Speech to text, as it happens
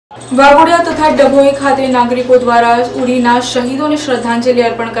વાઘોડિયા તથા ડભોઈ ખાતે નાગરિકો દ્વારા ઉરીના શહીદોને શ્રદ્ધાંજલિ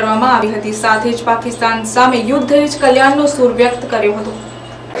અર્પણ કરવામાં આવી હતી। સાથે જ પાકિસ્તાન સામે યુદ્ધ જ કલ્યાણનો સૂર વ્યક્ત કર્યો હતો।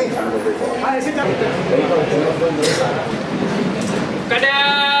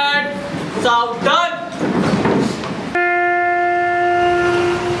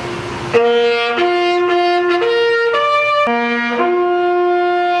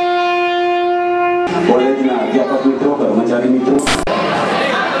 કોલેજના અધ્યાપક મિત્રો, કર્મચારી મિત્રો,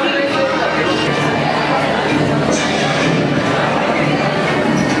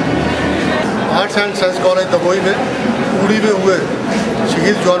 arts and science college Dabhoi में उड़ी में हुए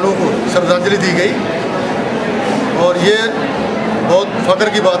शहीद जवानों को श्रद्धांजलि दी गई और ये बहुत फख्र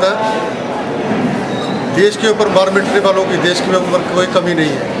की बात है। देश के ऊपर मार मिटने वालों की देश के ऊपर कोई कमी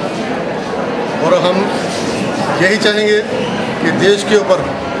नहीं है और हम यही चाहेंगे कि देश के ऊपर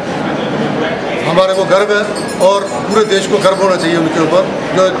हमारे को गर्व है और पूरे देश को गर्व होना चाहिए उनके ऊपर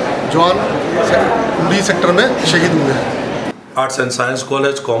जो जवान उड़ी सेक्टर में शहीद हुए हैं। Arts and science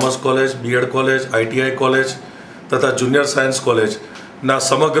college, commerce college, BEd college, ITI college तथा जूनियर साइंस कॉलेज ना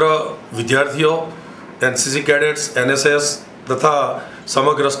समग्र विद्यार्थियों, एनसीसी कैडेट्स, एनएसएस तथा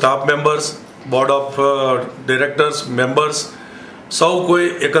समग्र staff members, board of directors members सौ कोई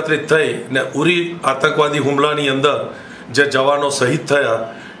एकत्रित थई ने उरी आतंकवादी हुमलानी अंदर जे जवानों शहीद थया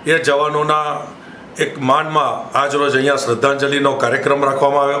ए जवानों एक मान में आज रोज अहींया श्रद्धांजलिनो कार्यक्रम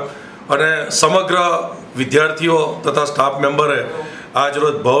राखवामां आव्यो અને સમગ્ર વિદ્યાર્થીઓ તથા સ્ટાફ મેમ્બરે આજ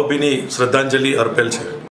રોજ ભાવભીની શ્રદ્ધાંજલિ અર્પેલ છે।